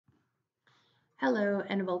Hello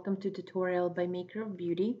and welcome to tutorial by Maker of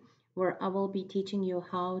Beauty, where I will be teaching you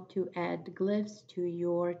how to add glyphs to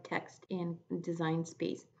your text in design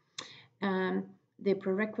space. The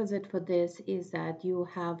prerequisite for this is that you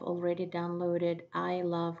have already downloaded I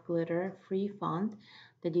Love Glitter free font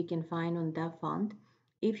that you can find on that font.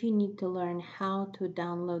 If you need to learn how to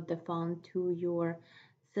download the font to your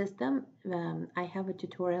system, I have a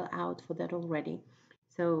tutorial out for that already.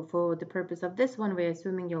 So for the purpose of this one, we're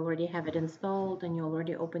assuming you already have it installed and you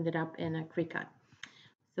already opened it up in a Cricut.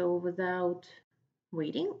 So without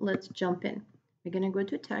waiting, let's jump in. We're going to go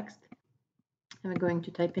to text and we're going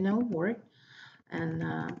to type in our word and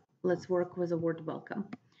let's work with the word welcome.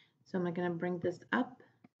 So I'm going to bring this up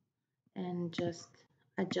and just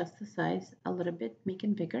adjust the size a little bit, make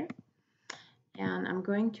it bigger. And I'm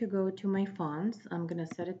going to go to my fonts. I'm going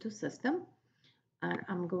to set it to system. And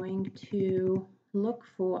I'm going to look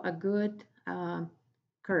for a good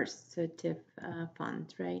cursive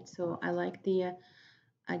font, right? So I like the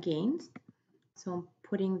against. So I'm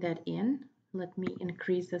putting that in. Let me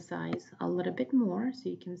increase the size a little bit more so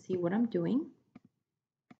you can see what I'm doing.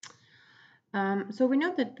 So we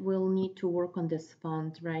know that we'll need to work on this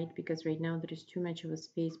font, right? Because right now there is too much of a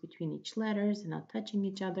space between each letters and not touching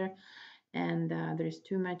each other. And there's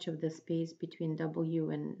too much of the space between W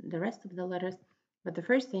and the rest of the letters. But the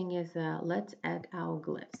first thing is let's add our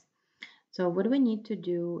glyphs. So what we need to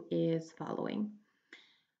do is following.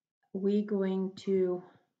 We're going to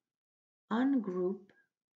ungroup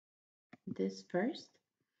this first.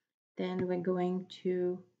 Then we're going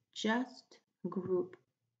to just group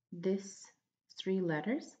this three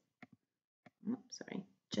letters. Sorry,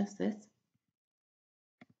 just this.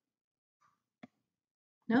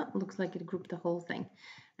 No, it looks like it grouped the whole thing.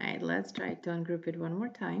 All right, let's try to ungroup it one more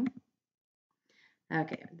time.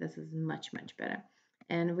 Okay, this is much better.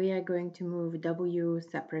 And we are going to move W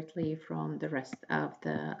separately from the rest of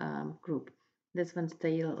the group. This one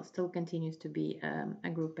still continues to be a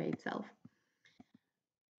group by itself.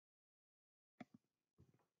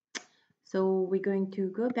 So we're going to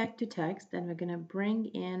go back to text and we're going to bring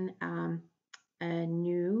in a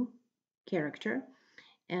new character.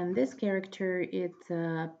 And this character, it's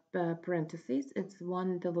parentheses. It's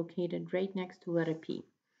one that located right next to letter P.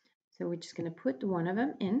 So we're just going to put one of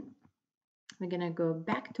them in. We're going to go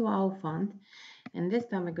back to our font. And this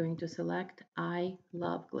time we're going to select I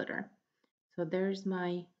Love Glitter. So there's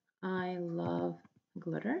my I Love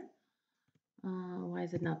Glitter. Why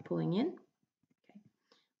is it not pulling in? Okay.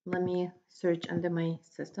 Let me search under my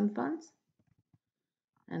system fonts.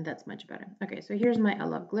 And that's much better. Okay, so here's my I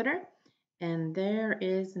Love Glitter. And there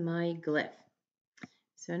is my glyph.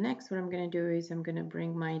 So next what I'm going to do is I'm going to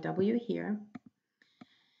bring my W here.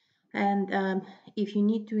 And if you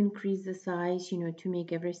need to increase the size, to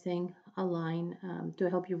make everything align, to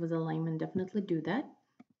help you with alignment, definitely do that.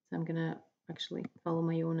 So I'm going to actually follow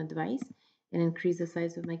my own advice and increase the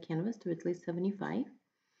size of my canvas to at least 75.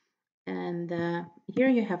 And here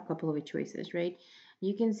you have a couple of choices, right?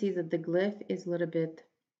 You can see that the glyph is a little bit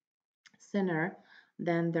thinner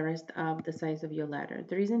than the rest of the size of your letter.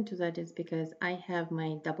 The reason to that is because I have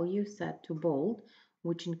my W set to bold,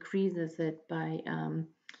 which increases it by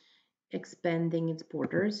expanding its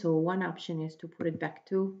border. So one option is to put it back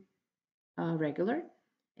to regular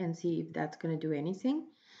and see if that's going to do anything.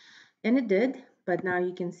 And it did, but now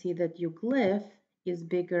you can see that your glyph is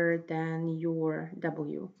bigger than your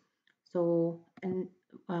W. So, and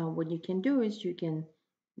what you can do is you can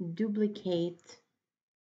duplicate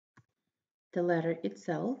the letter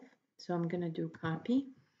itself. So I'm going to do copy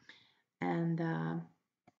and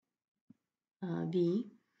V,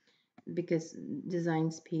 because design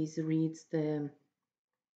space reads the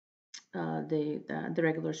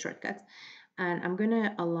regular shortcuts. And I'm going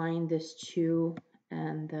to align this two,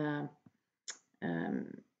 and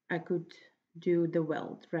I could do the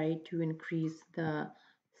weld, right, to increase the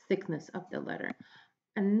thickness of the letter.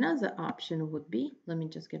 Another option would be, let me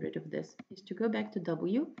just get rid of this, is to go back to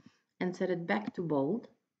W and set it back to bold.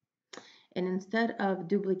 And instead of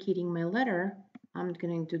duplicating my letter, I'm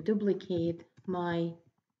going to duplicate my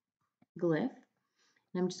glyph.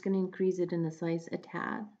 And I'm just going to increase it in the size a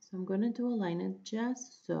tad. So I'm going to align it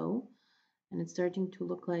just so. And it's starting to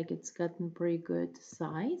look like it's gotten pretty good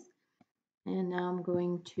size. And now I'm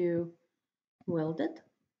going to weld it.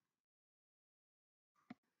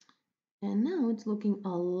 And now it's looking a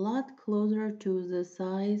lot closer to the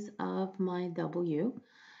size of my W.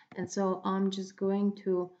 And so I'm just going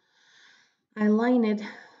to align it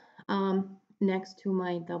next to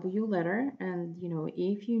my W letter. And,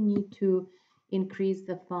 if you need to increase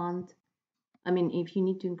the font, if you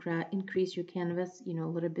need to increase your canvas, a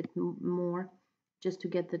little bit more, just to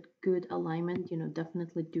get that good alignment,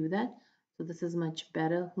 definitely do that. So this is much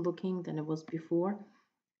better looking than it was before.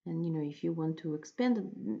 And if you want to expand it,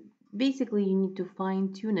 basically you need to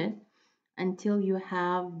fine tune it until you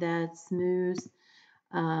have that smooth,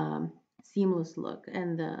 um, seamless look.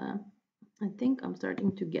 And I think I'm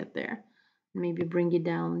starting to get there. Maybe bring it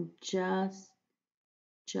down just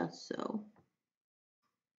so,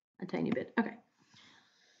 a tiny bit. Okay.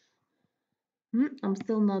 I'm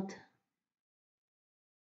still not,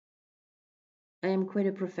 I am quite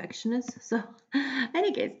a perfectionist. So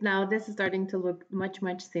any case, now this is starting to look much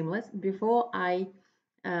seamless. Before I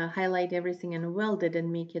highlight everything and weld it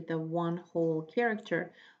and make it a one whole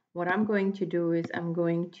character, what I'm going to do is I'm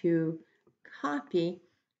going to copy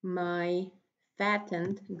my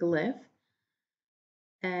fattened glyph,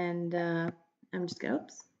 and I'm just gonna,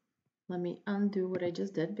 oops, let me undo what I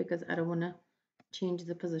just did because I don't want to change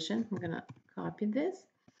the position. I'm gonna copy this.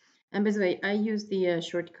 And by the way, I use the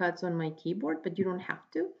shortcuts on my keyboard, but you don't have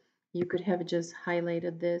to. You could have just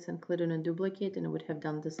highlighted this and clicked on a duplicate and it would have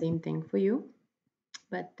done the same thing for you.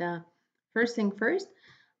 But first thing first,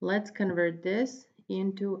 let's convert this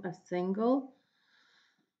into a single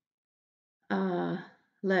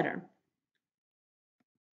letter.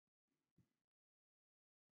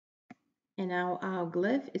 And now our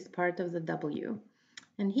glyph is part of the W.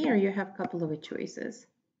 And here you have a couple of choices.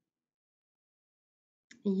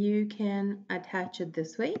 You can attach it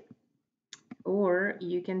this way, or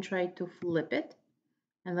you can try to flip it.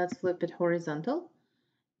 And let's flip it horizontal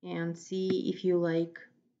and see if you like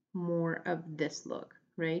more of this look,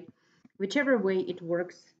 right? Whichever way it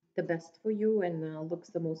works the best for you and looks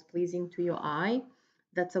the most pleasing to your eye,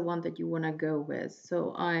 that's the one that you want to go with.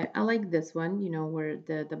 So I like this one, where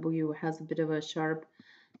the W has a bit of a sharp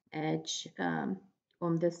edge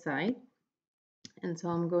on this side. And so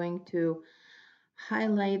I'm going to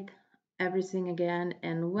highlight everything again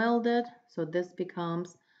and weld it. So this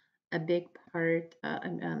becomes a big part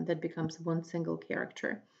that becomes one single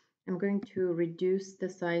character. I'm going to reduce the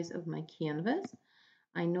size of my canvas.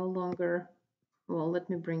 I no longer, well, let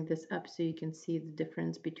me bring this up so you can see the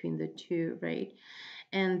difference between the two, right?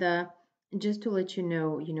 And just to let you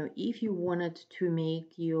know, if you wanted to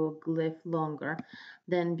make your glyph longer,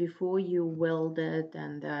 then before you weld it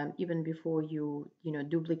and even before you,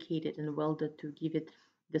 duplicate it and weld it to give it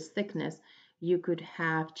this thickness, you could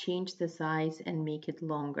have changed the size and make it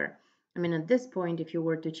longer. I mean, at this point, if you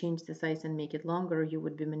were to change the size and make it longer, you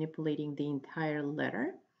would be manipulating the entire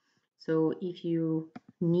letter. So if you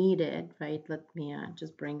need it, right, let me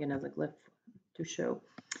just bring another glyph to show,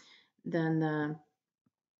 then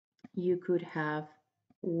you could have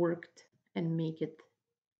worked and make it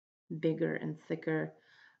bigger and thicker,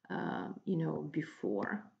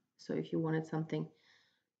 before. So if you wanted something,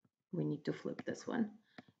 we need to flip this one.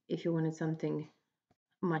 If you wanted something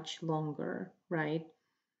much longer, right,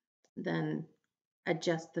 then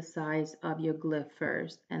adjust the size of your glyph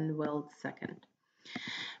first and weld second.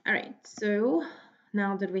 All right, so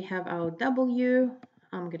now that we have our W,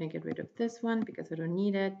 I'm gonna get rid of this one because I don't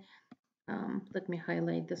need it. Let me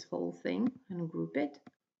highlight this whole thing and group it.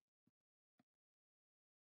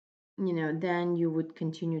 Then you would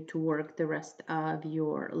continue to work the rest of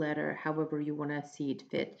your letter however you want to see it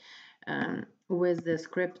fit. With the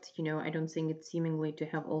script, I don't think it's seemingly to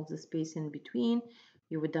have all the space in between.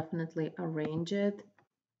 You would definitely arrange it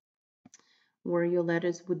where your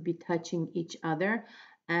letters would be touching each other.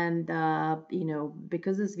 And,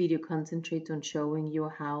 because this video concentrates on showing you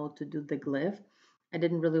how to do the glyph, I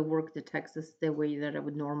didn't really work the texts the way that I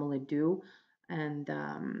would normally do. And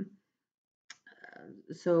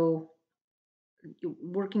so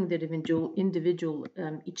working the individual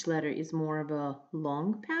each letter is more of a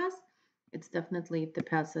long pass. It's definitely the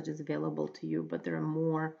pass that is available to you, but there are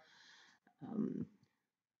more,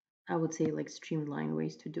 I would say, like streamlined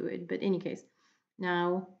ways to do it. But in any case,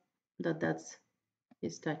 now that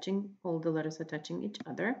is touching, all the letters are touching each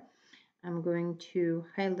other, I'm going to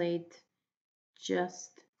highlight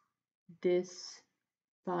just this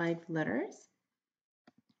 5 letters.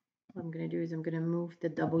 What I'm going to do is I'm going to move the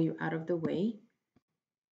W out of the way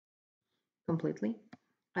completely.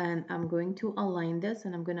 And I'm going to align this,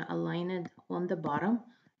 and I'm going to align it on the bottom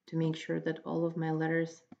to make sure that all of my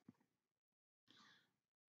letters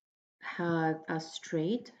are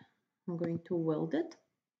straight. I'm going to weld it.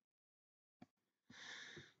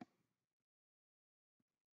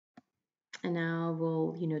 And now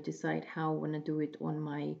we'll, decide how I want to do it on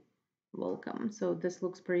my welcome. So this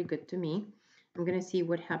looks pretty good to me. I'm going to see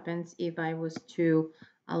what happens if I was to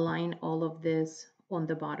align all of this on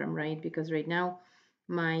the bottom, right? Because right now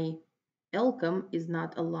my Elcom is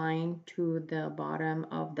not aligned to the bottom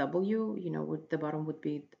of W, what the bottom would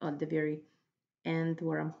be at the very end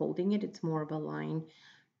where I'm holding it. It's more of a line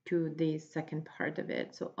to the second part of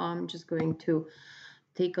it. So I'm just going to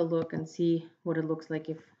take a look and see what it looks like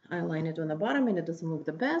if I align it on the bottom and it doesn't look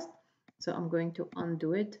the best. So I'm going to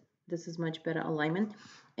undo it. This is much better alignment.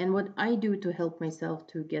 And what I do to help myself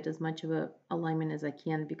to get as much of a alignment as I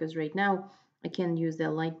can, because right now I can use the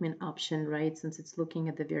alignment option, right? Since it's looking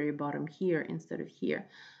at the very bottom here instead of here.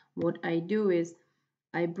 What I do is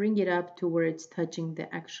I bring it up to where it's touching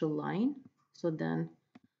the actual line. So then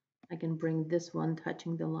I can bring this one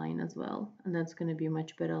touching the line as well. And that's going to be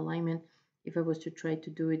much better alignment if I was to try to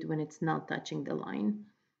do it when it's not touching the line.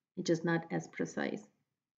 It's just not as precise.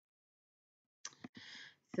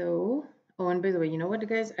 So, oh, and by the way, you know what,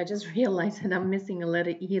 guys? I just realized that I'm missing a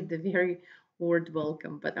letter E at the very word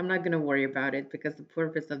welcome, but I'm not going to worry about it because the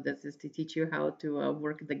purpose of this is to teach you how to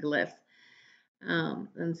work the glyphs.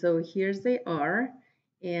 And so here's they are.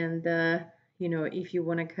 And, if you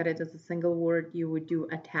want to cut it as a single word, you would do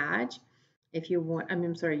attach. If you want,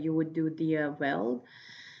 I'm sorry, you would do the weld.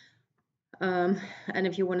 And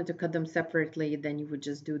if you wanted to cut them separately, then you would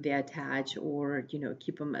just do the attach or,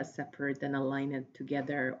 keep them as separate and align it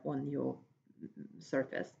together on your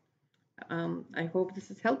surface. I hope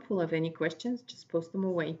this is helpful. If any questions, just post them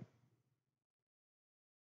away.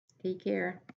 Take care.